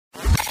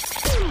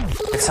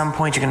some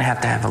point you're going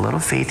to have a little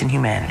faith in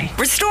humanity.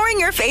 Restoring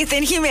your faith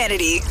in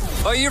humanity.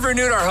 Oh, you've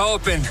renewed our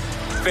hope and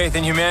faith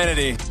in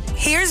humanity.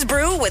 Here's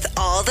Brew with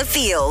all the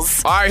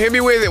feels. All right, hit me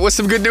with it. What's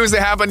some good news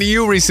that happened to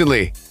you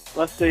recently?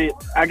 Let's see.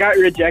 I got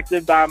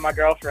rejected by my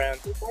girlfriend.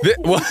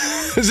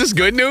 Is this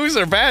good news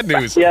or bad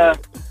news? Yeah.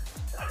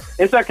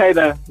 It's okay,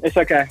 though. It's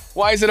okay.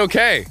 Why is it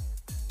okay?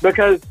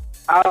 Because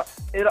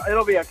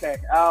it'll be okay.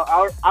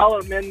 I'll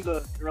amend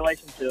the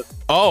relationship.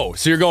 Oh,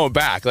 so you're going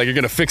back. Like, you're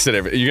going to fix it.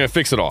 You're going to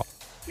fix it all.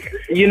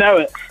 You know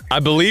it. I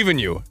believe in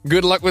you.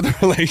 Good luck with the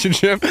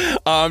relationship.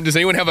 Does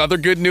anyone have other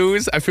good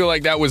news? I feel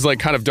like that was, like,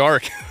 kind of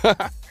dark.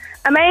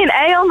 I made an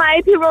A on my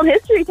AP World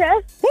History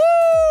test.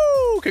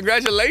 Woo!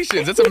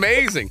 Congratulations. That's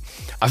amazing.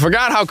 I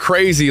forgot how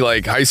crazy,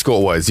 like, high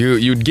school was.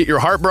 You'd get your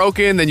heart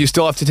broken, then you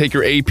still have to take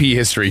your AP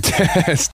History test.